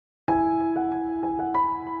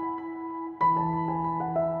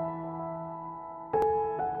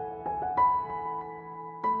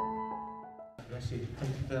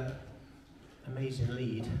for that amazing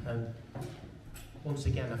lead. Once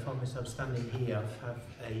again, I find myself standing here. I have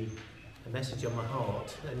a message on my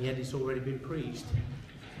heart, and yet it's already been preached,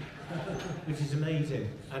 which is amazing.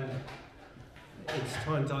 And it's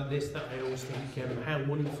times like this that I always think how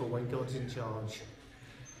wonderful when God's in charge.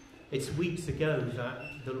 It's weeks ago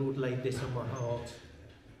that the Lord laid this on my heart.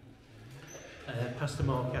 Pastor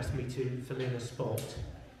Mark asked me to fill in a spot,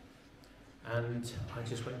 and I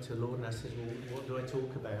just went to the Lord and I said, well, what do I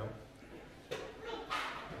talk about?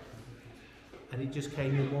 And it just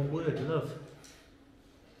came in one word, love,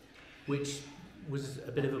 which was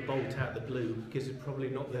a bit of a bolt out of the blue, because it's probably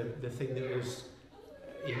not the thing that was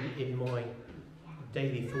in my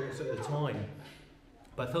daily thoughts at the time.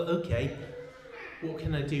 But I thought, okay, what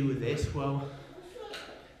can I do with this? Well,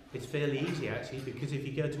 it's fairly easy actually, because if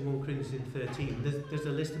you go to 1 Corinthians 13, there's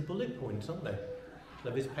a list of bullet points, aren't there?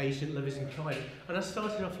 Love is patient, love is kind. And I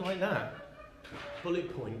started off like that.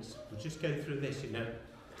 Bullet points. We'll just go through this,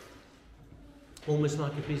 almost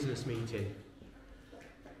like a business meeting.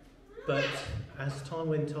 But as time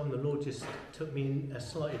went on, the Lord just took me in a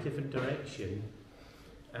slightly different direction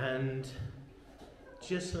and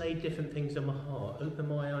just laid different things on my heart, opened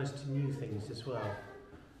my eyes to new things as well.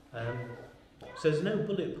 So there's no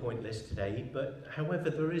bullet point list today, but however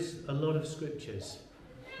there is a lot of scriptures,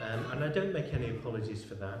 and I don't make any apologies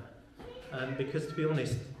for that, because to be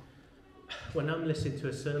honest, when I'm listening to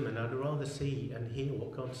a sermon, I'd rather see and hear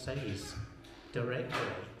what God says directly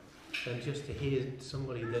than just to hear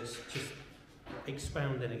somebody that's just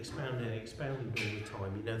expounding all the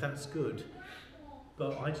time. That's good,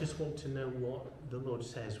 but I just want to know what the Lord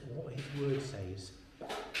says, what His Word says.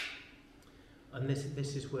 And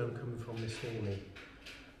this is where I'm coming from this morning.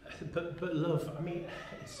 But love,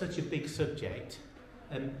 it's such a big subject.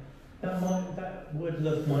 And that word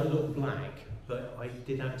love might look black, but I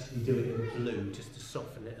did actually do it in blue just to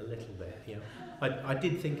soften it a little bit. I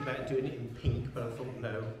did think about doing it in pink, but I thought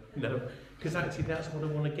no, because actually that's what I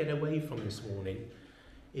want to get away from this morning,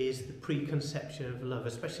 is the preconception of love,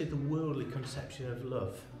 especially the worldly conception of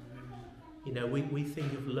love. We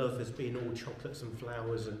think of love as being all chocolates and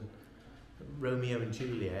flowers and Romeo and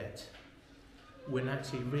Juliet, when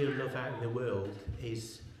actually real love out in the world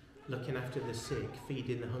is looking after the sick,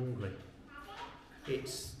 feeding the hungry.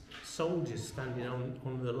 It's soldiers standing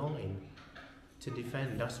on the line to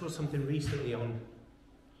defend. I saw something recently on,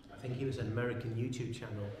 I think it was an American YouTube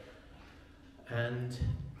channel, and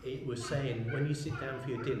it was saying, when you sit down for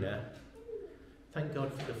your dinner, thank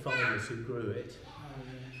God for the farmers who grew it.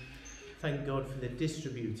 Thank God for the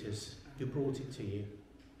distributors who brought it to you.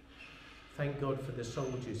 Thank God for the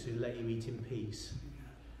soldiers who let you eat in peace.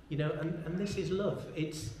 And this is love.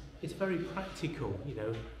 It's very practical,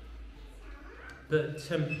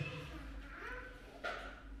 But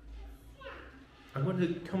I'm going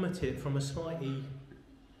to come at it from a slightly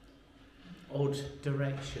odd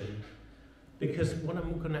direction, because what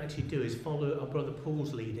I'm going to actually do is follow our brother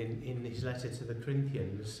Paul's lead in his letter to the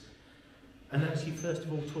Corinthians, and actually first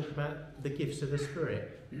of all talk about the gifts of the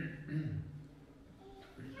Spirit.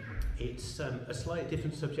 It's a slightly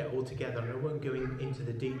different subject altogether, and I won't go into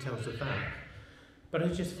the details of that. But I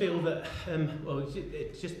just feel that,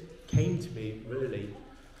 it just came to me, really,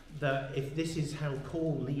 that if this is how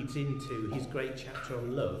Paul leads into his great chapter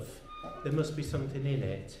on love, there must be something in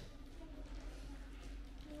it.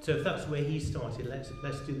 So if that's where he started,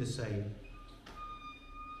 let's do the same.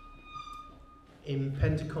 In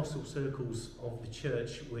Pentecostal circles of the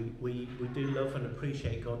church, we do love and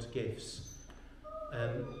appreciate God's gifts.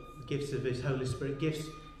 Gifts of His Holy Spirit, gifts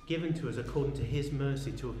given to us according to His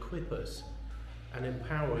mercy to equip us and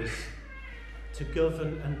empower us to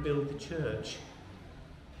govern and build the church,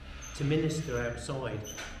 to minister outside,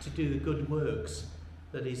 to do the good works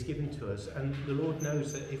that He's given to us. And the Lord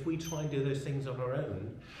knows that if we try and do those things on our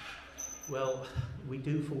own, well, we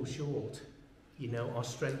do fall short. Our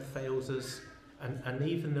strength fails us, and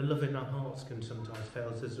even the love in our hearts can sometimes fail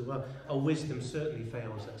us as well. Our wisdom certainly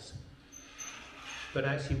fails us. But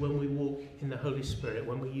actually, when we walk in the Holy Spirit,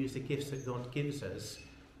 when we use the gifts that God gives us,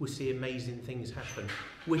 we see amazing things happen,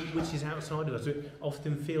 which is outside of us. We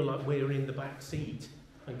often feel like we're in the back seat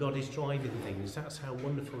and God is driving things. That's how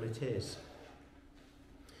wonderful it is.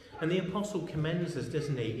 And the Apostle commends us,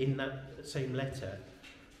 doesn't he, in that same letter,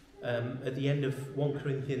 at the end of 1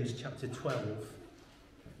 Corinthians chapter 12.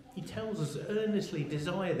 He tells us, earnestly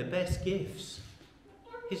desire the best gifts.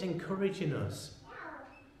 He's encouraging us.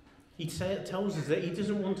 He tells us that he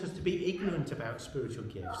doesn't want us to be ignorant about spiritual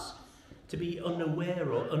gifts, to be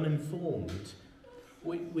unaware or uninformed,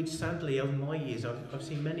 which sadly over my years I've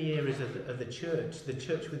seen many areas of the church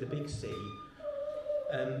with a big C,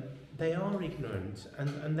 they are ignorant,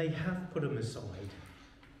 and they have put them aside,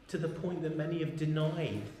 to the point that many have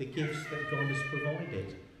denied the gifts that God has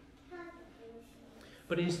provided.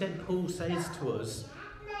 But instead, Paul says to us,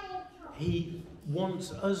 he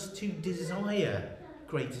wants us to desire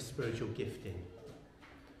greater spiritual gifting.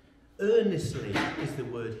 Earnestly is the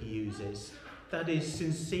word he uses. That is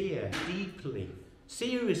sincere, deeply,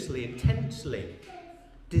 seriously, intensely.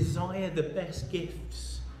 Desire the best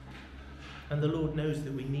gifts. And the Lord knows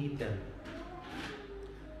that we need them.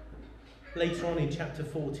 Later on in chapter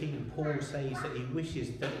 14, Paul says that he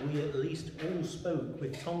wishes that we at least all spoke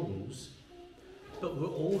with tongues, but were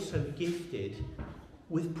also gifted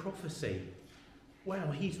with prophecy.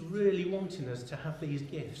 Wow, he's really wanting us to have these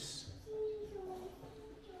gifts.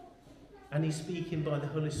 And he's speaking by the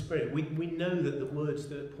Holy Spirit. We know that the words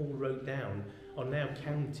that Paul wrote down are now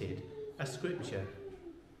counted as scripture.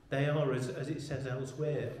 They are, as it says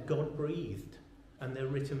elsewhere, God-breathed, and they're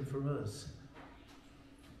written for us.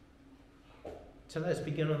 So let's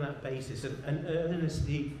begin on that basis, an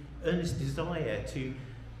earnest desire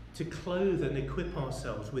to clothe and equip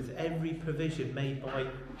ourselves with every provision made by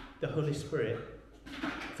the Holy Spirit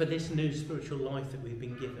for this new spiritual life that we've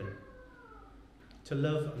been given. To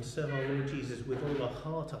love and serve our Lord Jesus with all our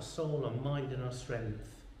heart, our soul, our mind and our strength.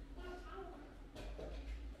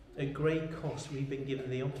 At great cost, we've been given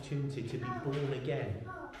the opportunity to be born again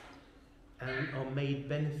and are made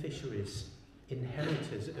beneficiaries,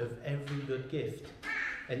 inheritors of every good gift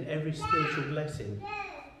and every spiritual blessing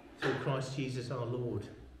through Christ Jesus our Lord.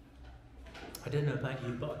 I don't know about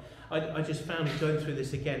you, but I just found, going through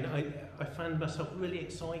this again, I found myself really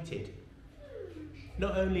excited.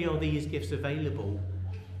 Not only are these gifts available,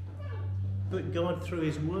 but God, through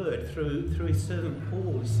his word, through his servant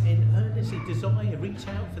Paul, is saying, earnestly desire, reach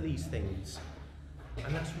out for these things.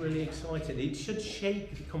 And that's really exciting. It should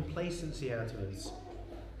shake the complacency out of us.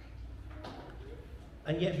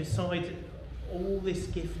 And yet, beside all this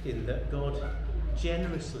gifting that God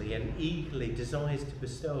generously and eagerly desires to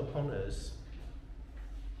bestow upon us,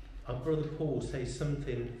 our brother Paul says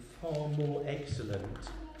something far more excellent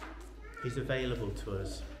is available to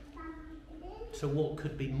us. So what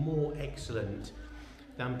could be more excellent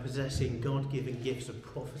than possessing God-given gifts of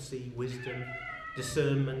prophecy, wisdom,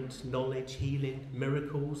 discernment, knowledge, healing,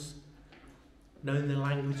 miracles, knowing the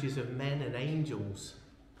languages of men and angels?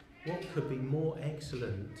 What could be more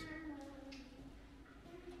excellent?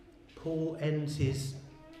 Paul ends his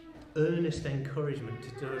earnest encouragement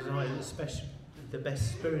to desire the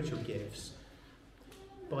best spiritual gifts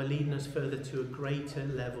by leading us further to a greater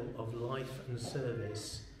level of life and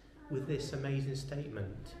service with this amazing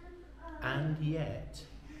statement. And yet,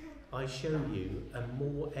 I show you a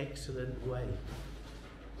more excellent way.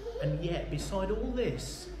 And yet, beside all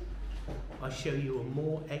this, I show you a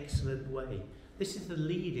more excellent way. This is the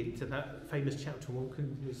lead into that famous chapter 1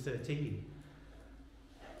 Corinthians 13.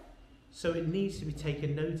 So it needs to be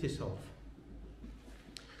taken notice of.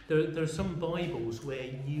 There are some Bibles where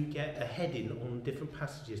you get a heading on different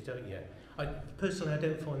passages, don't you? Personally, I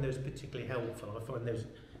don't find those particularly helpful. I find those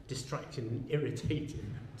distracting and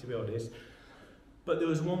irritating, to be honest. But there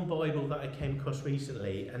was one Bible that I came across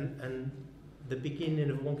recently, and the beginning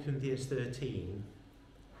of 1 Corinthians 13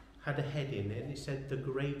 had a heading, and it said, the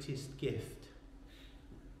greatest gift.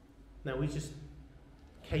 Now, we just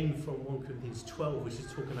came from 1 Corinthians 12, which is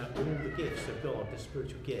talking about all the gifts of God, the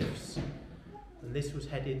spiritual gifts. And this was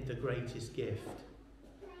headed the greatest gift.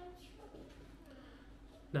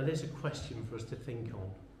 Now there's a question for us to think on.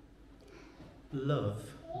 Love,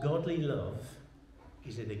 godly love,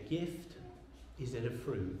 is it a gift? Is it a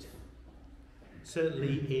fruit?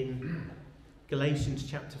 Certainly in Galatians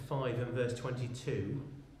chapter 5 and verse 22,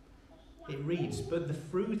 it reads, but the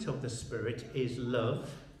fruit of the Spirit is love,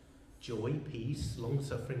 joy, peace,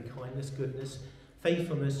 long-suffering, kindness, goodness,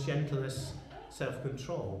 faithfulness, gentleness,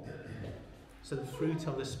 self-control. So the fruit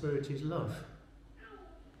of the Spirit is love.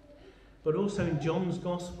 But also in John's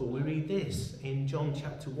Gospel, we read this in John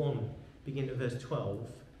chapter 1, beginning at verse 12.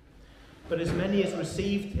 But as many as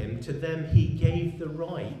received him, to them he gave the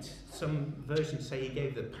right, some versions say he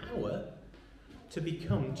gave the power, to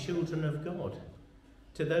become children of God.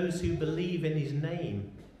 To those who believe in his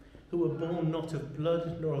name, who were born not of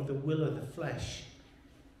blood, nor of the will of the flesh,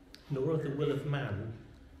 nor of the will of man,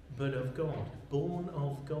 but of God. Born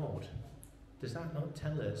of God. Does that not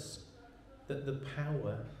tell us that the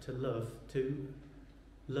power to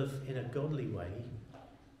love in a godly way,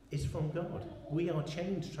 is from God? We are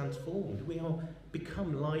changed, transformed. We are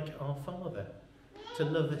become like our Father, to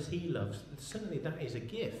love as he loves. Certainly that is a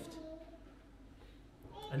gift.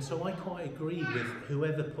 And so I quite agree with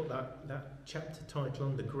whoever put that chapter title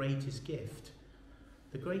on, the greatest gift.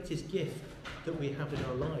 The greatest gift that we have in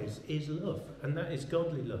our lives is love, and that is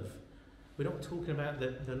godly love. We're not talking about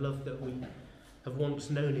the love that we have once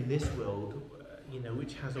known in this world,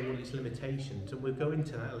 which has all its limitations, and we'll go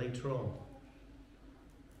into that later on.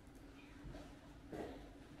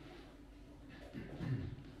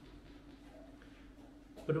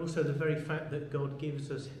 But also the very fact that God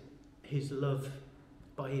gives us his love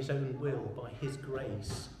by his own will, by his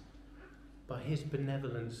grace, by his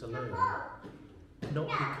benevolence alone, not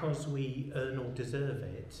because we earn or deserve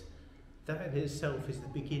it. That in itself is the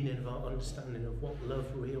beginning of our understanding of what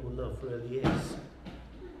real love really is.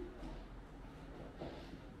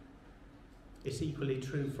 It's equally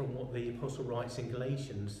true from what the Apostle writes in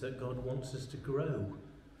Galatians, that God wants us to grow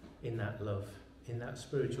in that love, in that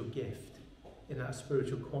spiritual gift, in that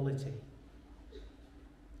spiritual quality.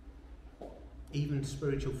 Even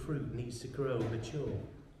spiritual fruit needs to grow and mature.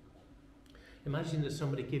 Imagine that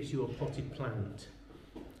somebody gives you a potted plant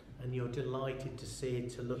and you're delighted to see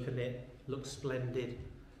it, to look at it, looks splendid,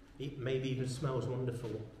 it maybe even smells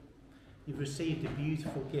wonderful. You've received a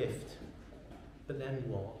beautiful gift, but then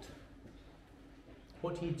what?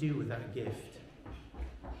 What do you do with that gift?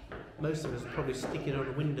 Most of us probably stick it on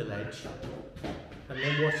a window ledge and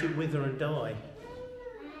then watch it wither and die.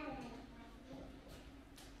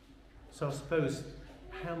 So I suppose,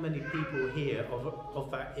 how many people here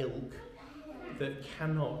of that ilk that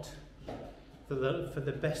cannot, for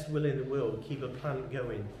the best will in the world, keep a plant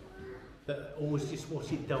going, that always just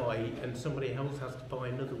watch it die and somebody else has to buy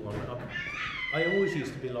another one? I always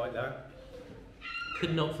used to be like that.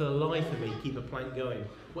 Could not for the life of me keep a plant going,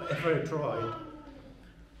 whatever I tried.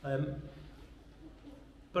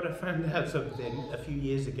 But I found out something a few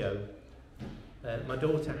years ago. My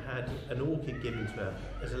daughter had an orchid given to her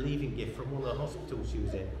as a leaving gift from one of the hospitals she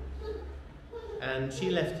was in. And she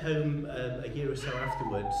left home a year or so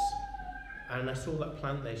afterwards, and I saw that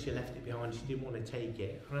plant there, she left it behind, she didn't want to take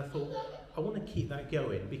it. And I thought, I want to keep that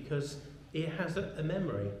going because it has a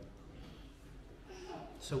memory.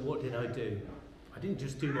 So what did I do? I didn't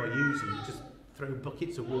just do my usual, just throw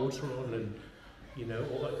buckets of water on and,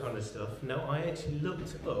 all that kind of stuff. No, I actually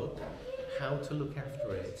looked up how to look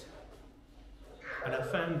after it. And I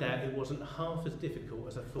found out it wasn't half as difficult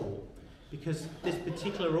as I thought. Because this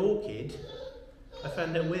particular orchid, I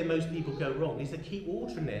found out where most people go wrong is they keep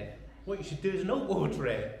watering it. What you should do is not water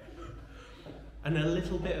it. And a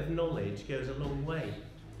little bit of knowledge goes a long way.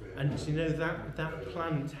 And that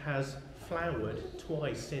plant has flowered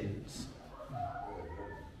twice since.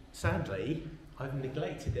 Sadly, I've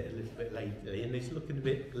neglected it a little bit lately and it's looking a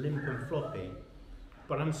bit limp and floppy.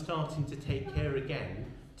 But I'm starting to take care again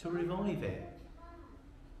to revive it.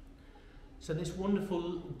 So this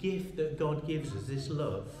wonderful gift that God gives us, this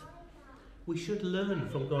love, we should learn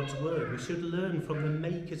from God's word. We should learn from the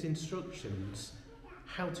Maker's instructions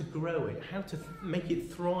how to grow it, how to make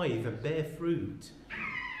it thrive and bear fruit.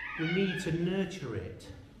 We need to nurture it.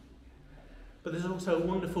 But there's also a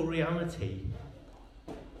wonderful reality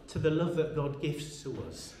to the love that God gives to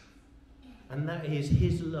us. And that is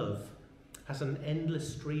his love has an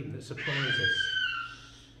endless stream that supplies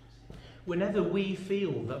us. Whenever we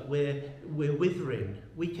feel that we're withering,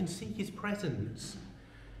 we can seek his presence.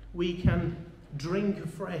 We can drink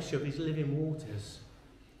afresh of his living waters.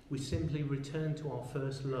 We simply return to our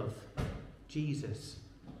first love, Jesus,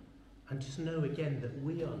 and just know again that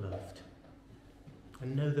we are loved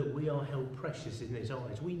and know that we are held precious in his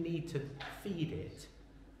eyes. We need to feed it.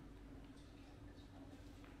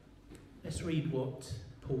 Let's read what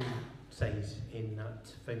Paul says in that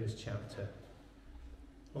famous chapter,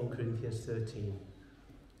 1 Corinthians 13.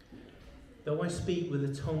 Though I speak with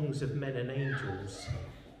the tongues of men and angels,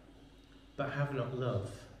 but have not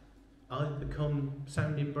love, I become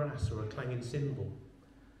sounding brass or a clanging cymbal.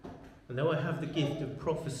 And though I have the gift of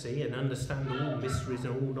prophecy and understand all mysteries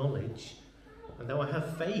and all knowledge, and though I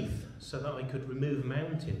have faith so that I could remove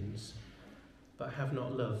mountains, but have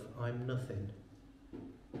not love, I am nothing.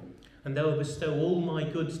 And though I bestow all my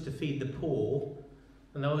goods to feed the poor,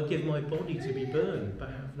 and though I give my body to be burned, but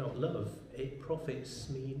have not love, it profits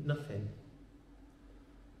me nothing.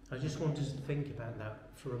 I just want us to think about that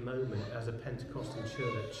for a moment as a Pentecostal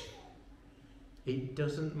church. It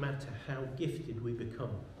doesn't matter how gifted we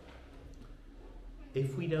become.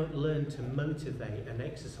 If we don't learn to motivate and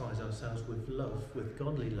exercise ourselves with love, with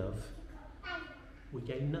godly love, we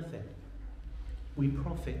gain nothing. We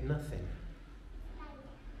profit nothing.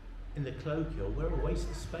 In the colloquial, we're a waste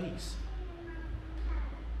of space.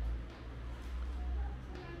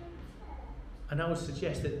 And I would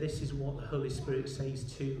suggest that this is what the Holy Spirit says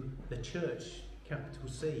to the church, capital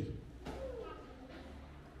C.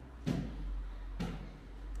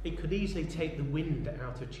 It could easily take the wind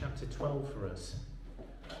out of chapter 12 for us.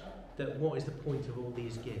 That what is the point of all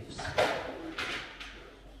these gifts?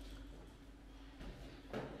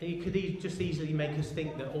 It could just easily make us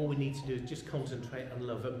think that all we need to do is just concentrate on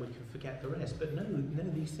love and we can forget the rest. But no,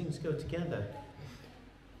 these things go together.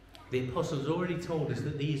 The apostles already told us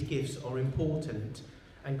that these gifts are important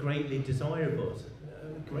and greatly desirable.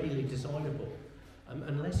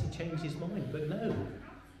 Unless he changed his mind. But no,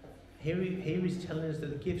 here he's telling us that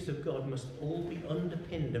the gifts of God must all be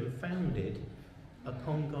underpinned and founded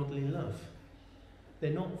upon godly love.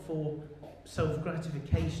 They're not for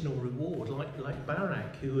self-gratification or reward, like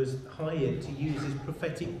Barak, who was hired to use his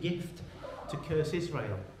prophetic gift to curse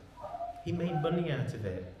Israel. He made money out of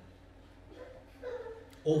it.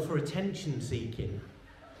 Or for attention-seeking,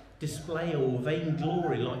 display or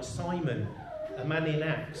vainglory, like Simon, a man in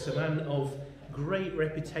Acts, a man of great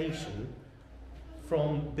reputation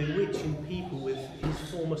from bewitching people with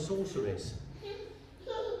his former sorceries.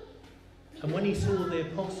 And when he saw the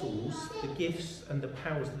apostles, the gifts and the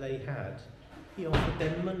powers that they had, he offered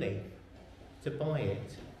them money to buy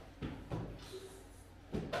it.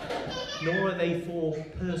 Nor are they for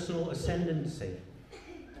personal ascendancy,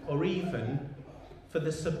 or even for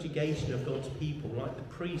the subjugation of God's people, like the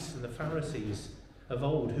priests and the Pharisees of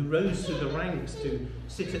old, who rose through the ranks to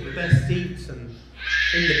sit at the best seats and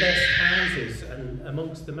in the best houses and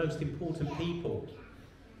amongst the most important people,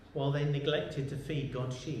 while they neglected to feed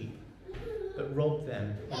God's sheep, but robbed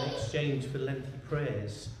them in exchange for lengthy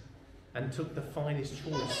prayers and took the finest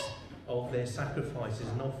choice of their sacrifices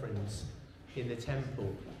and offerings in the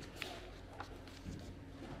temple.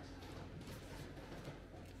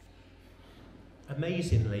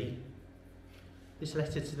 Amazingly, this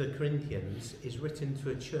letter to the Corinthians is written to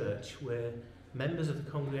a church where members of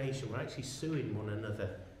the congregation were actually suing one another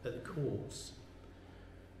at the courts,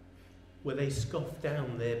 where they scoffed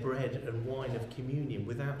down their bread and wine of communion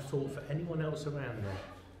without thought for anyone else around them,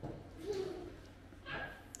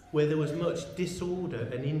 where there was much disorder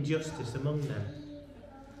and injustice among them,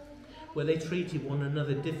 where they treated one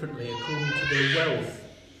another differently according to their wealth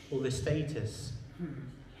or their status.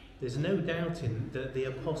 There's no doubting that the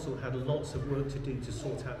apostle had lots of work to do to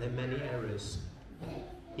sort out their many errors.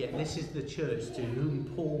 Yet this is the church to whom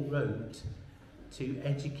Paul wrote to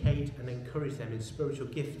educate and encourage them in spiritual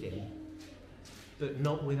gifting, but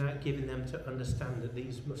not without giving them to understand that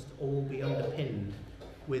these must all be underpinned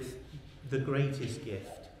with the greatest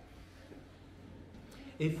gift.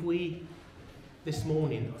 If we, this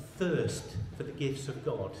morning, thirst for the gifts of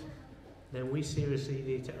God, then we seriously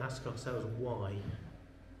need to ask ourselves why.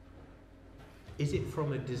 Is it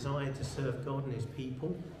from a desire to serve God and his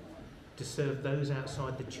people, to serve those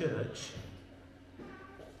outside the church,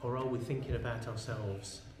 or are we thinking about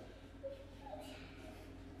ourselves?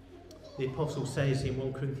 The apostle says in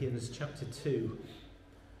 1 Corinthians chapter 2,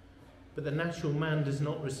 "But the natural man does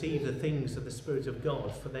not receive the things of the Spirit of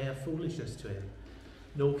God, for they are foolishness to him,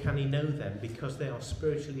 nor can he know them, because they are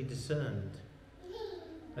spiritually discerned."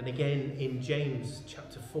 And again in James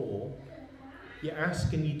chapter 4, "You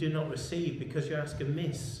ask and you do not receive, because you ask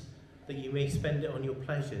amiss, that you may spend it on your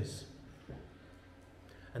pleasures."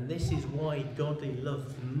 And this is why godly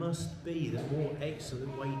love must be the more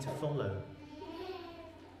excellent way to follow.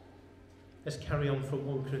 Let's carry on from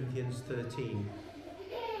 1 Corinthians 13.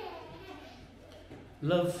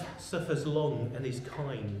 "Love suffers long and is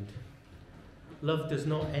kind. Love does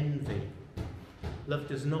not envy. Love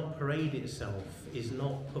does not parade itself, is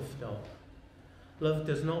not puffed up. Love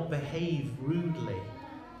does not behave rudely,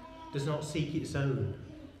 does not seek its own,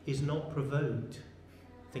 is not provoked,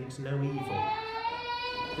 thinks no evil,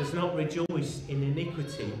 does not rejoice in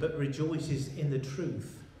iniquity, but rejoices in the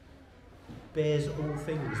truth, bears all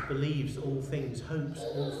things, believes all things, hopes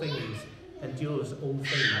all things, endures all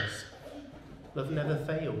things. Love never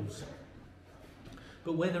fails.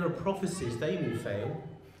 But where there are prophecies, they will fail.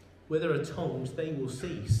 Where there are tongues, they will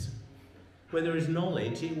cease. Where there is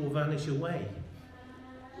knowledge, it will vanish away.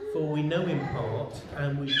 For we know in part,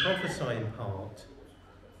 and we prophesy in part.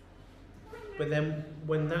 But then,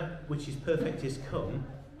 when that which is perfect is come,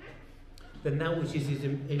 then that which is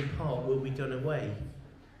in part will be done away.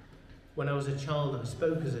 When I was a child, I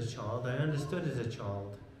spoke as a child, I understood as a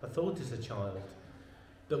child, I thought as a child.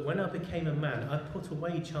 But when I became a man, I put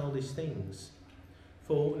away childish things.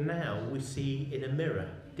 For now we see in a mirror,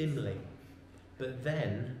 dimly, but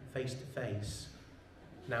then face to face.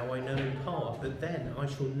 Now I know in part, but then I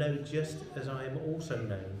shall know just as I am also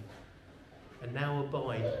known. And now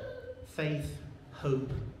abide faith,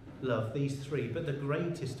 hope, love, these three. But the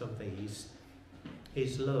greatest of these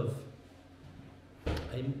is love.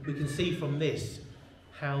 And we can see from this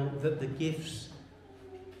how that the gifts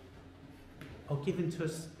are given to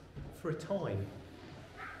us for a time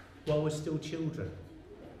while we're still children.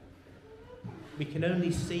 We can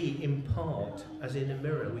only see in part, as in a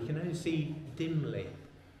mirror. We can only see dimly,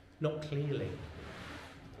 not clearly.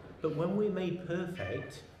 But when we're made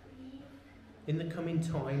perfect, in the coming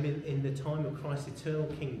time, in the time of Christ's eternal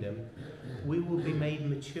kingdom, we will be made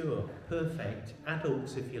mature, perfect,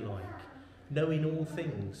 adults if you like, knowing all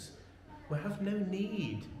things. We'll have no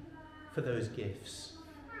need for those gifts.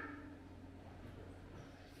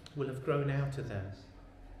 We'll have grown out of them.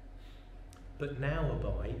 But now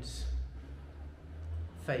abides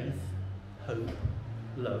faith, hope,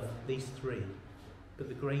 love, these three. But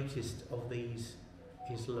the greatest of these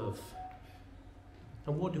is love.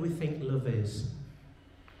 And what do we think love is?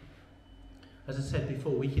 As I said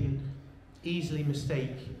before, we can easily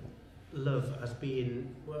mistake love as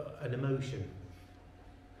being, well, an emotion.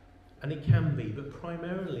 And it can be, but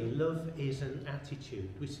primarily love is an attitude.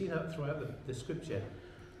 We see that throughout the scripture.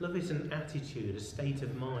 Love is an attitude, a state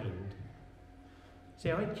of mind.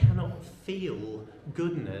 See, I cannot feel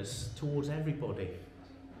goodness towards everybody.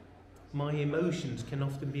 My emotions can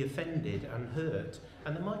often be offended and hurt,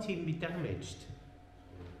 and they might even be damaged.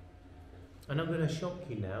 And I'm going to shock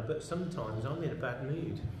you now, but sometimes I'm in a bad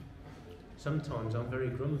mood. Sometimes I'm very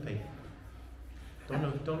grumpy.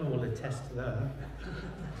 Donna will attest to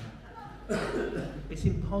that. It's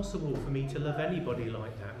impossible for me to love anybody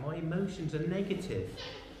like that. My emotions are negative.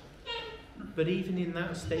 But even in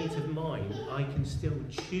that state of mind, I can still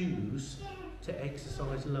choose to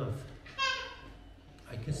exercise love.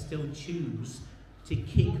 I can still choose to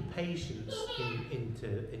kick patience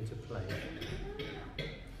into play.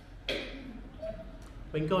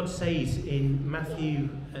 When God says in Matthew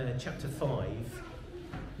chapter 5,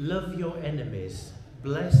 love your enemies,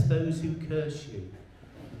 bless those who curse you,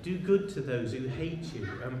 do good to those who hate you,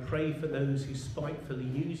 and pray for those who spitefully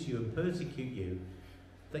use you and persecute you,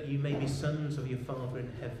 that you may be sons of your Father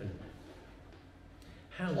in heaven.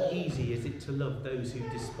 How easy is it to love those who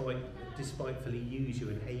despitefully use you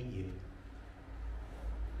and hate you?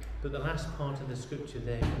 But the last part of the scripture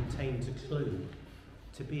there contains a clue.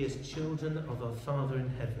 To be as children of our Father in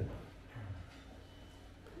heaven.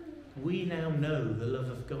 We now know the love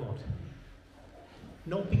of God.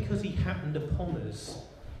 Not because he happened upon us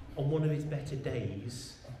on one of his better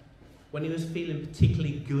days, when he was feeling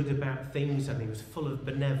particularly good about things and he was full of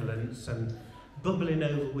benevolence and bubbling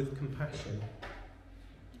over with compassion.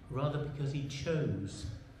 Rather because he chose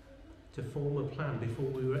to form a plan before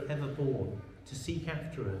we were ever born, to seek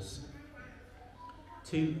after us,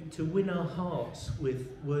 to win our hearts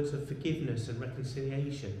with words of forgiveness and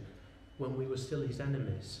reconciliation when we were still his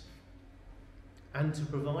enemies, and to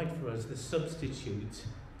provide for us the substitute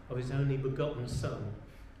of his only begotten Son,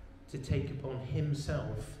 to take upon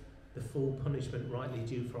himself the full punishment rightly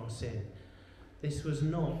due for our sin. This was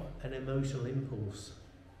not an emotional impulse.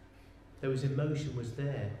 Though his emotion was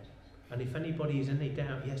there. And if anybody is in any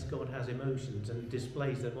doubt, yes, God has emotions and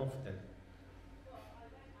displays them often.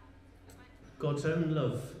 God's own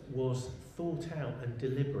love was thought out and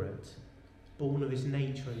deliberate, born of his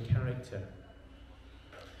nature and character.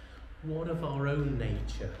 What of our own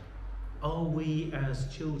nature? Are we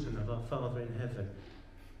as children of our Father in heaven?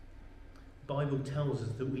 The Bible tells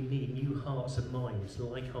us that we need new hearts and minds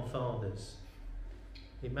like our fathers.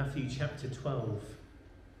 In Matthew chapter 12,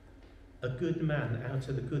 a good man out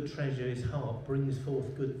of the good treasure of his heart brings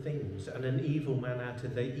forth good things, and an evil man out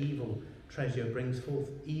of the evil treasure brings forth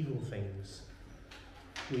evil things.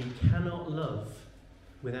 We cannot love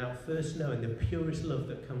without first knowing the purest love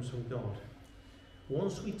that comes from God.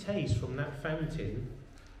 Once we taste from that fountain,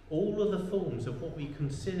 all other forms of what we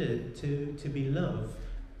consider to be love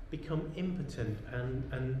become impotent,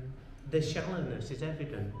 and their shallowness is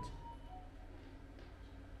evident.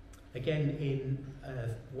 Again, in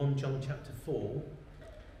 1 John chapter 4,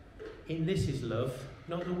 in this is love,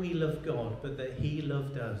 not that we love God, but that he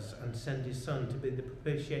loved us and sent his Son to be the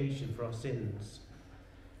propitiation for our sins.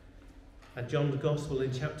 And John's Gospel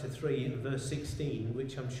in chapter 3 and verse 16,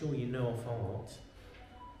 which I'm sure you know off heart.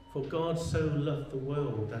 For God so loved the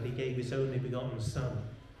world that he gave his only begotten Son,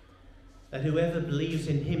 that whoever believes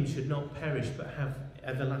in him should not perish but have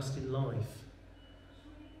everlasting life.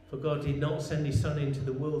 For God did not send his Son into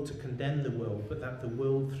the world to condemn the world, but that the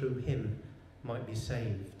world through him might be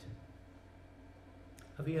saved.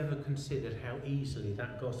 Have you ever considered how easily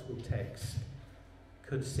that gospel text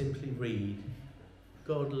could simply read,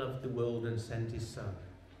 God loved the world and sent his Son?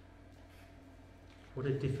 What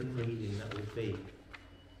a different reading that would be.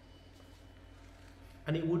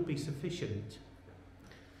 And it would be sufficient.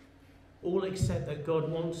 All except that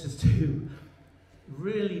God wants us to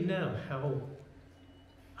really know how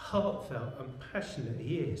heartfelt and passionate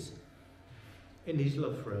he is in his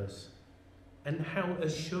love for us, and how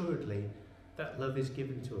assuredly that love is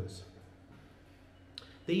given to us.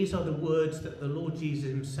 These are the words that the Lord Jesus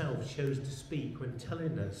himself chose to speak when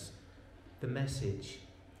telling us the message.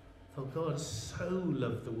 For God so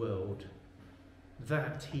loved the world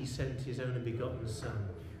that he sent his only begotten Son.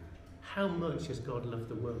 How much has God loved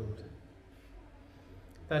the world?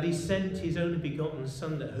 That he sent his only begotten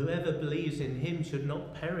Son, that whoever believes in him should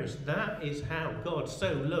not perish. That is how God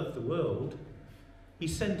so loved the world. He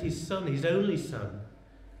sent his Son, his only Son,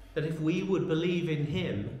 that if we would believe in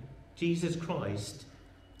him, Jesus Christ,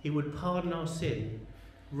 he would pardon our sin,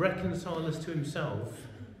 reconcile us to himself,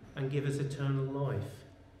 and give us eternal life.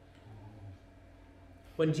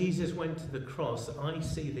 When Jesus went to the cross, I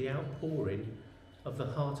see the outpouring of the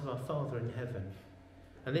heart of our Father in heaven.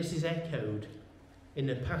 And this is echoed in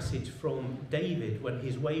a passage from David when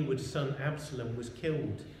his wayward son Absalom was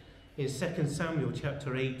killed in 2 Samuel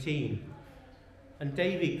chapter 18. And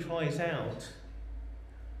David cries out,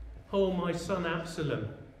 "Oh, my son Absalom,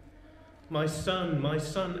 my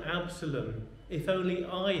son Absalom, if only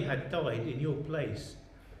I had died in your place.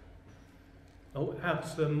 Oh,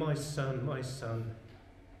 Absalom, my son, my son."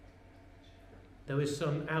 Though his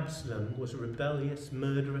son Absalom was rebellious,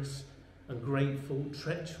 murderous, ungrateful,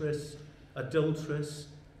 treacherous, adulterous,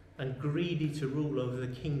 and greedy to rule over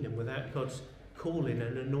the kingdom without God's calling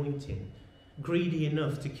and anointing, greedy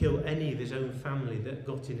enough to kill any of his own family that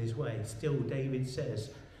got in his way, still David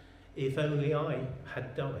says, "If only I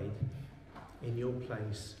had died in your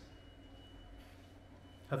place."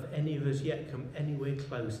 Have any of us yet come anywhere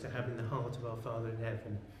close to having the heart of our Father in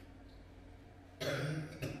heaven?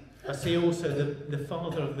 I see also the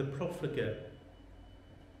father of the profligate,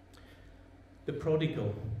 the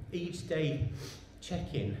prodigal, each day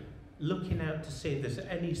checking, looking out to see if there's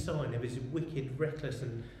any sign of his wicked, reckless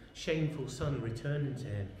and shameful son returning to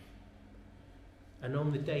him. And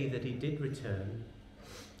on the day that he did return,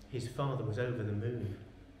 his father was over the moon.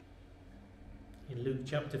 In Luke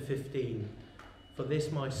chapter 15, "For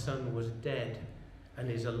this my son was dead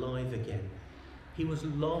and is alive again. He was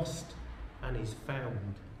lost and is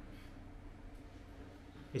found."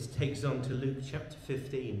 It takes on to Luke chapter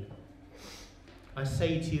 15. "I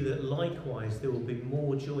say to you that likewise there will be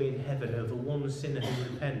more joy in heaven over one sinner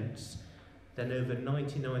who repents than over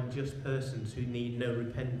 99 just persons who need no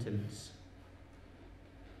repentance."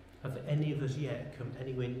 Have any of us yet come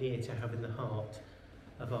anywhere near to having the heart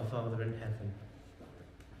of our Father in heaven?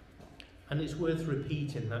 And it's worth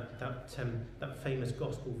repeating that famous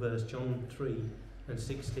gospel verse, John 3 and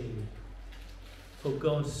 16. "For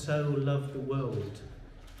God so loved the world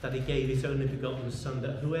that he gave his only begotten Son,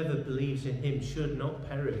 that whoever believes in him should not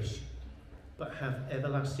perish, but have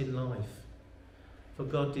everlasting life. For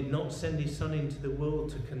God did not send his Son into the world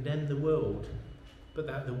to condemn the world, but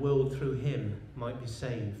that the world through him might be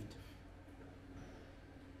saved."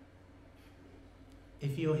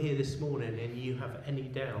 If you're here this morning and you have any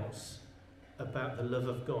doubts about the love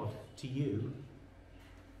of God to you,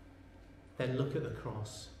 then look at the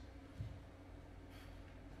cross.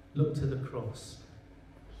 Look to the cross.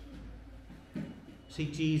 See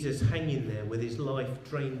Jesus hanging there with his life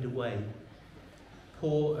drained away,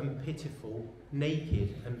 poor and pitiful,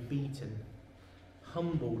 naked and beaten,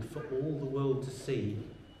 humbled for all the world to see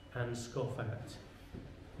and scoff at.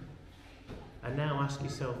 And now ask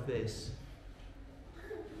yourself this: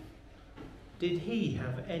 did he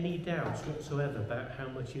have any doubts whatsoever about how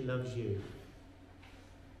much he loves you?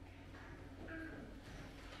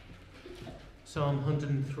 Psalm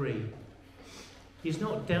 103. He's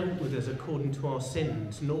not dealt with us according to our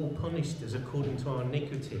sins, nor punished us according to our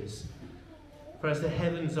iniquities. For as the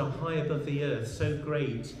heavens are high above the earth, so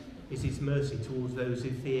great is his mercy towards those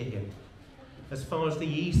who fear him. As far as the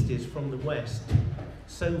east is from the west,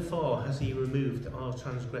 so far has he removed our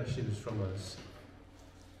transgressions from us.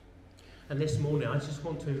 And this morning, I just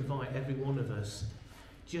want to invite every one of us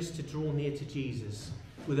just to draw near to Jesus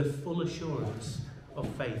with a full assurance of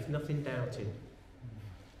faith, nothing doubting.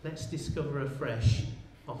 Let's discover afresh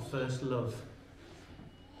our first love.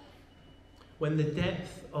 When the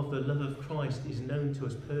depth of the love of Christ is known to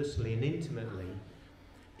us personally and intimately,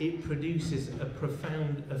 it produces a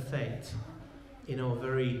profound effect in our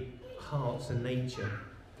very hearts and nature.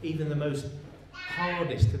 Even the most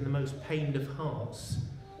hardest and the most pained of hearts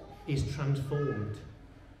is transformed.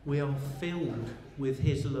 We are filled with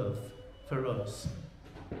his love for us.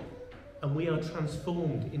 And we are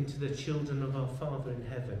transformed into the children of our Father in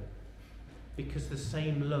heaven, because the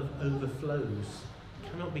same love overflows,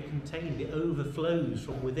 cannot be contained. It overflows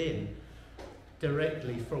from within,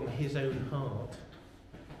 directly from his own heart.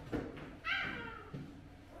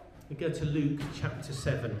 We go to Luke chapter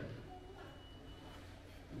 7.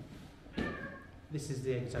 This is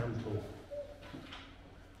the example.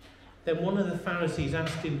 Then one of the Pharisees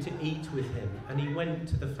asked him to eat with him, and he went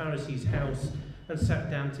to the Pharisee's house and sat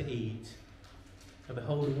down to eat. And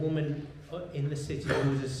behold, a woman in the city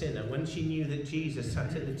who was a sinner, when she knew that Jesus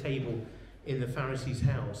sat at the table in the Pharisee's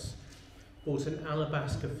house, bought an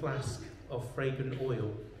alabaster flask of fragrant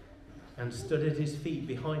oil and stood at his feet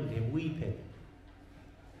behind him, weeping.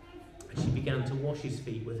 And she began to wash his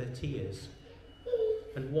feet with her tears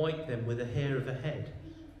and wiped them with the hair of her head.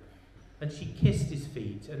 And she kissed his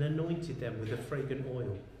feet and anointed them with the fragrant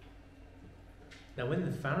oil. Now when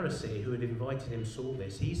the Pharisee who had invited him saw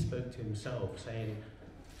this, he spoke to himself, saying,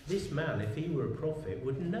 "This man, if he were a prophet,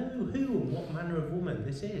 would know who and what manner of woman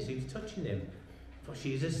this is who's touching him, for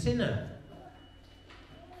she is a sinner."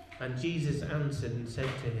 And Jesus answered and said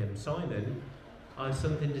to him, "Simon, I have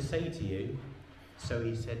something to say to you." So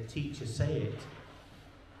he said, "Teacher, say it."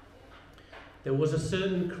 There was a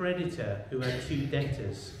certain creditor who had 2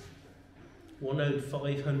 debtors. One owed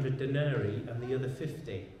 500 denarii and the other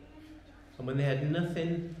 50. And when they had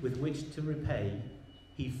nothing with which to repay,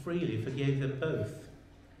 he freely forgave them both.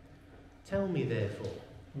 "Tell me, therefore,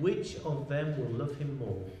 which of them will love him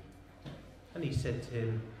more?" And he said to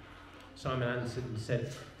him, Simon answered and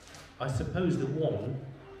said, "I suppose the one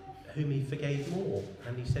whom he forgave more."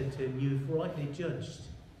 And he said to him, "You've rightly judged."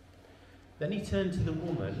 Then he turned to the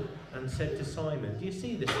woman and said to Simon, "Do you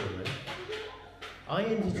see this woman? I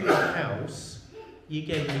entered your house, you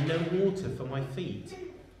gave me no water for my feet,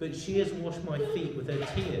 but she has washed my feet with her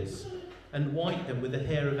tears and wiped them with the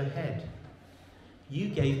hair of her head. You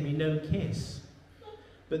gave me no kiss,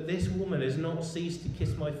 but this woman has not ceased to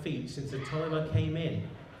kiss my feet since the time I came in.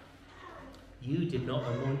 You did not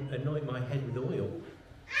anoint my head with oil,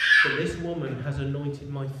 but this woman has anointed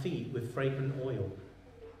my feet with fragrant oil.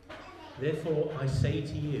 Therefore I say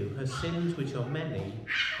to you, her sins, which are many,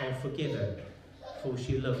 are forgiven, for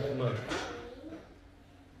she loved much.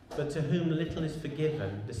 But to whom little is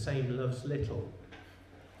forgiven, the same loves little."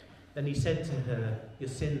 Then he said to her, "Your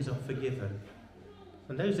sins are forgiven."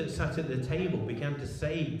 And those that sat at the table began to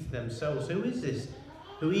say to themselves, "Who is this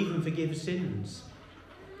who even forgives sins?"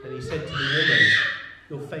 And he said to the woman,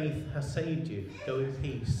 "Your faith has saved you. Go in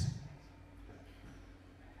peace."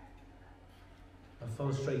 I'll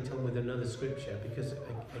follow straight on with another scripture because,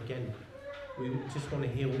 again, we just want to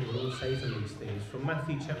hear what the Lord says on these things. From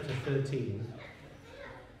Matthew chapter 13.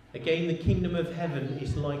 "Again, the kingdom of heaven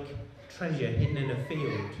is like treasure hidden in a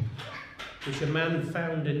field, which a man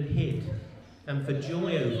found and hid. And for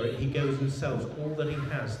joy over it, he goes and sells all that he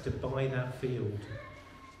has to buy that field.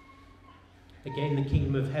 Again, the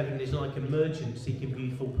kingdom of heaven is like a merchant seeking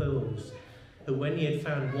beautiful pearls, who when he had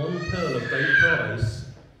found one pearl of great price,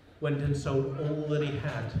 went and sold all that he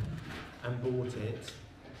had and bought it."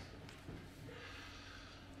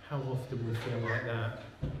 How often we feel like that?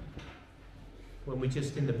 When we're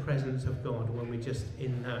just in the presence of God, when we're just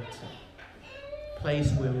in that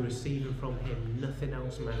place where we're receiving from him, nothing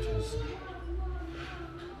else matters.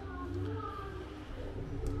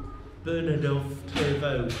 Bernard of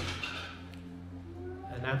Clairvaux,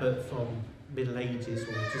 an abbot from Middle Ages,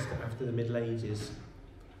 or just after the Middle Ages,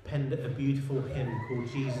 penned a beautiful hymn called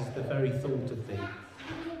 "Jesus, the very thought of thee."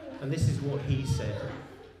 And this is what he said: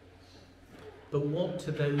 "But what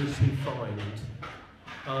to those who find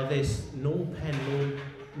are this, nor pen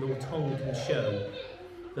nor tongue can show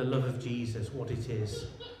the love of Jesus, what it is.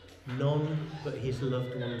 None but his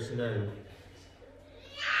loved ones know.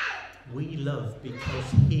 We love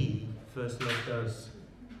because he first loved us."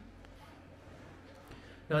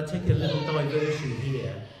 Now I take a little diversion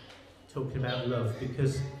here, talking about love,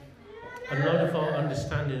 because a lot of our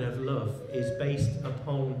understanding of love is based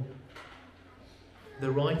upon the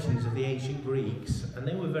writings of the ancient Greeks, and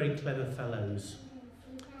they were very clever fellows.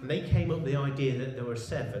 And they came up with the idea that there were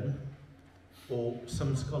 7, or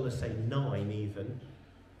some scholars say 9 even,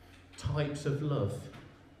 types of love.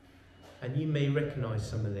 And you may recognise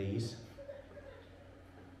some of these.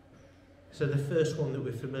 So the first one that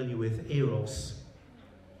we're familiar with, eros.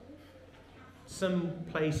 Some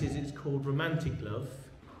places it's called romantic love.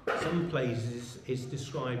 Some places it's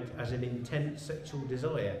described as an intense sexual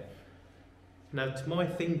desire. Now, to my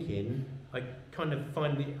thinking, I kind of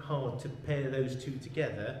find it hard to pair those two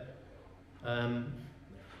together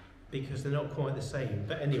because they're not quite the same.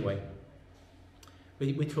 But anyway,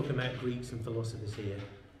 we're talking about Greeks and philosophers here.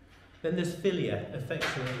 Then there's philia,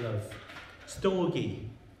 affectionate love. Storge,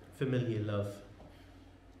 familiar love.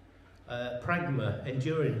 Pragma,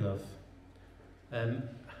 enduring love. And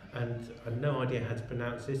I've no idea how to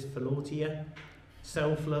pronounce this. Philautia,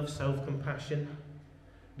 self-love, self-compassion.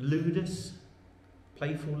 ludus,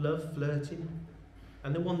 playful love, flirting,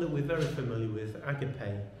 and the one that we're very familiar with,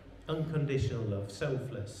 agape, unconditional love,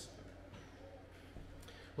 selfless.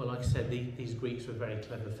 Well, like I said, these Greeks were very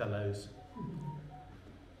clever fellows,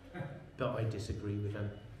 but I disagree with them.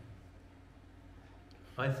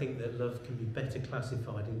 I think that love can be better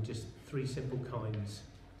classified in just three simple kinds: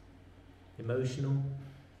 emotional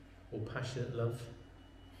or passionate love,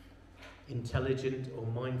 intelligent or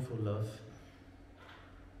mindful love,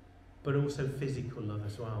 but also physical love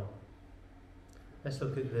as well. Let's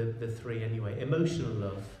look at the three anyway. Emotional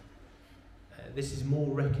love. This is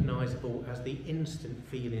more recognisable as the instant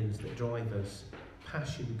feelings that drive us: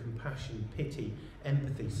 passion, compassion, pity,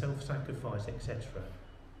 empathy, self-sacrifice, etc.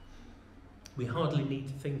 We hardly need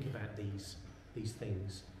to think about these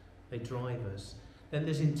things. They drive us. Then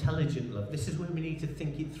there's intelligent love. This is where we need to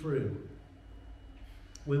think it through,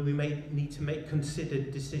 where we may need to make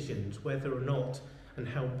considered decisions whether or not and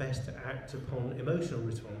how best to act upon emotional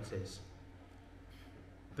responses.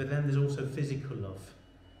 But then there's also physical love.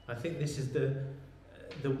 I think this is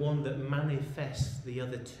the one that manifests the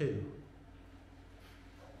other two.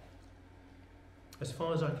 As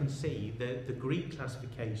far as I can see, the Greek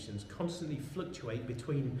classifications constantly fluctuate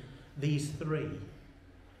between these three.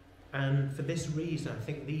 And for this reason, I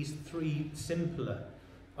think these three simpler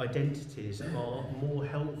identities are more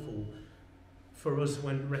helpful for us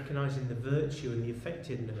when recognising the virtue and the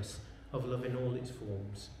effectiveness of love in all its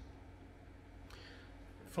forms.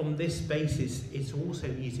 From this basis, it's also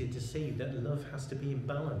easier to see that love has to be in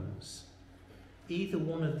balance. Either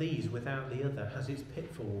one of these without the other has its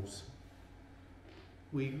pitfalls.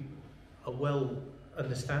 We are well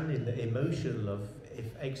understanding that emotional love, if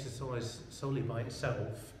exercised solely by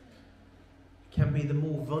itself, can be the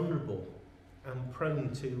more vulnerable and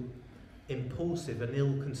prone to impulsive and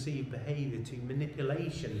ill-conceived behaviour, to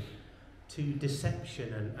manipulation, to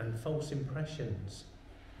deception and false impressions.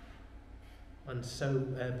 And so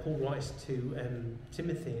Paul writes to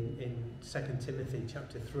Timothy in 2 Timothy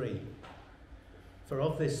chapter 3, "For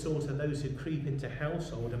of this sort are those who creep into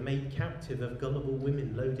household and make captive of gullible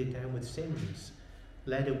women loaded down with sins,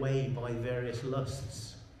 led away by various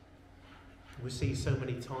lusts." We see so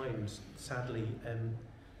many times, sadly,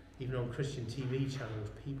 even on Christian TV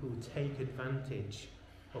channels, people take advantage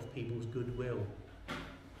of people's goodwill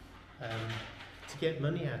to get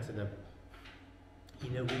money out of them. You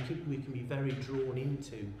know, we can be very drawn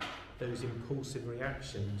into those impulsive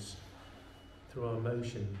reactions through our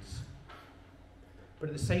emotions. But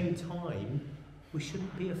at the same time, we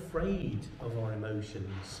shouldn't be afraid of our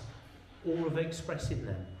emotions or of expressing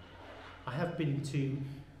them. I have been to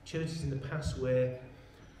churches in the past where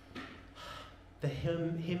the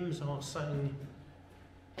hymns are sung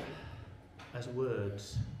as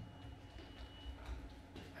words,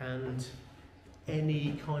 and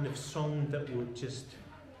any kind of song that would just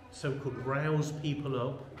so-called rouse people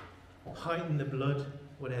up, heighten the blood,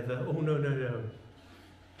 whatever. Oh no,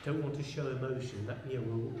 don't want to show emotion. That, you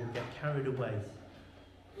know, we'll get carried away.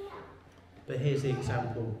 But here's the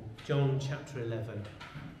example. John chapter 11.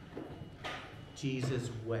 Jesus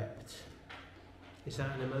wept. Is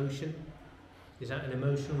that an emotion? Is that an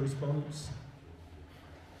emotional response?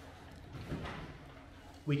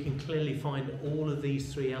 We can clearly find all of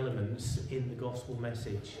these three elements in the gospel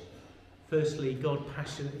message. Firstly, God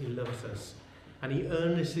passionately loves us, and he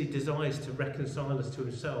earnestly desires to reconcile us to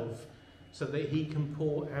himself so that he can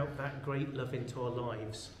pour out that great love into our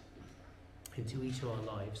lives, into each of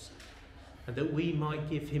our lives, and that we might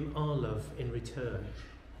give him our love in return.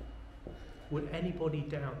 Would anybody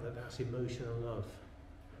doubt that that's emotional love?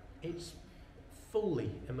 It's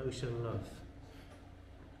fully emotional love.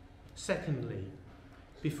 Secondly,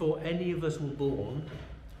 before any of us were born,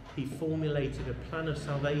 he formulated a plan of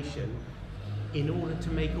salvation in order to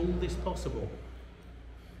make all this possible.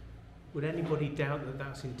 Would anybody doubt that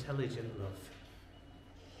that's intelligent love?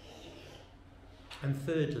 And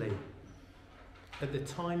thirdly, at the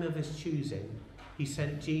time of his choosing, he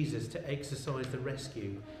sent Jesus to exercise the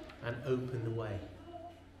rescue and open the way.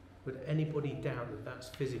 Would anybody doubt that that's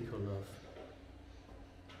physical love?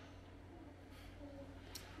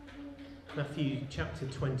 Matthew chapter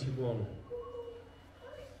 21.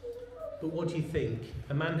 But what do you think?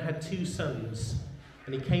 A man had 2 sons,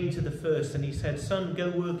 and he came to the first and he said, "Son, go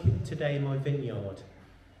work today in my vineyard."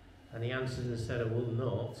 And he answered and said, "I will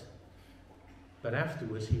not." But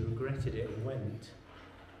afterwards he regretted it and went.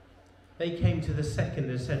 They came to the second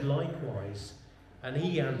and said likewise. And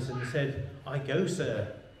he answered and said, "I go,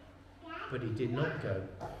 sir." But he did not go.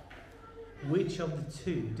 Which of the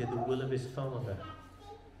 2 did the will of his father?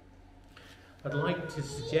 I'd like to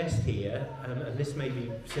suggest here, and this may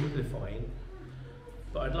be simplifying,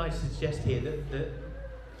 But I'd like to suggest here that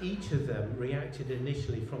each of them reacted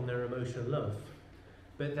initially from their emotional love,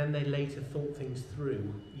 but then they later thought things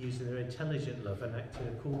through using their intelligent love and acting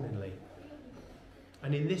accordingly.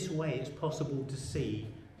 And in this way, it's possible to see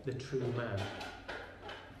the true man.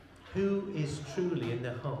 Who is truly in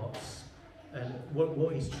their hearts, and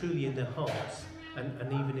what is truly in their hearts,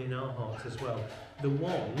 and even in our hearts as well. The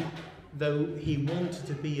one, though he wanted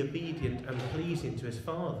to be obedient and pleasing to his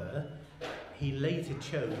father, he later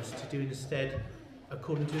chose to do instead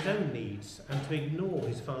according to his own needs and to ignore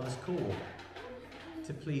his father's call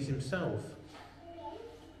to please himself.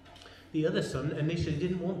 The other son initially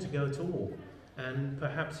didn't want to go at all, and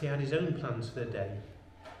perhaps he had his own plans for the day.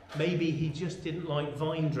 Maybe he just didn't like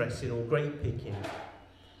vine dressing or grape picking.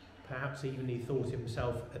 Perhaps even he thought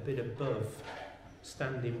himself a bit above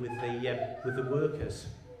standing with the workers,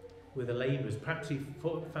 with the labourers. Perhaps he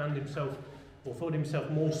thought himself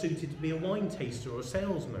more suited to be a wine taster or a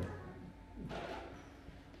salesman.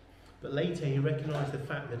 But later he recognised the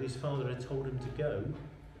fact that his father had told him to go,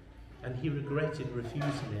 and he regretted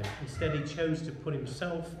refusing him. Instead, he chose to put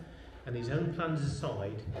himself and his own plans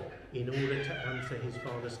aside in order to answer his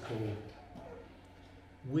father's call.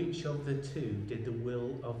 Which of the two did the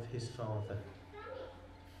will of his father?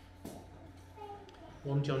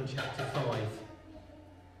 1 John chapter 5.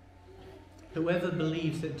 Whoever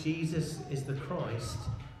believes that Jesus is the Christ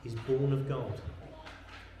is born of God.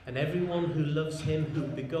 And everyone who loves him who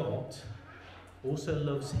begot also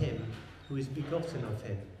loves him who is begotten of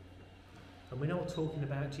him. And we're not talking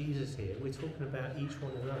about Jesus here, we're talking about each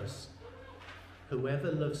one of us.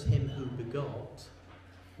 Whoever loves him who begot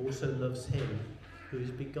also loves him who is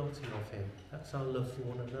begotten of him. That's our love for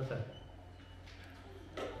one another.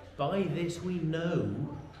 By this we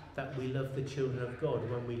know that we love the children of God,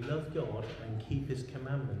 when we love God and keep his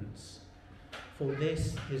commandments. For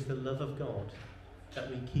this is the love of God, that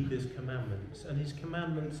we keep his commandments. And his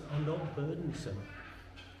commandments are not burdensome.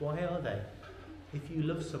 Why are they? If you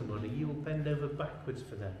love somebody, you will bend over backwards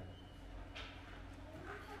for them.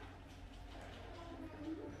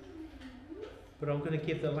 But I'm going to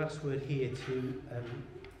give the last word here to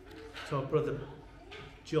our brother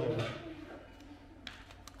John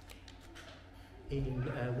in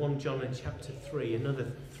 1 John and chapter 3,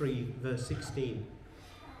 another 3 verse 16,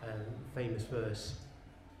 famous verse.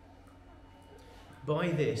 By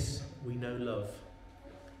this we know love,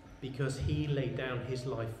 because he laid down his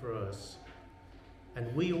life for us,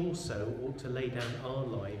 and we also ought to lay down our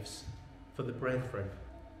lives for the brethren.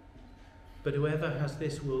 But whoever has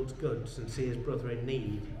this world's goods and sees his brother in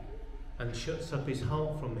need and shuts up his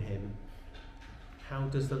heart from him, how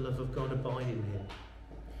does the love of God abide in him?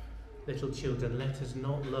 Little children, let us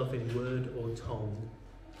not love in word or tongue,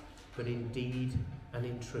 but in deed and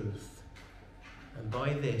in truth. And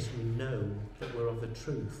by this we know that we're of the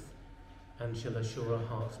truth, and shall assure our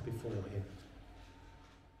hearts before him.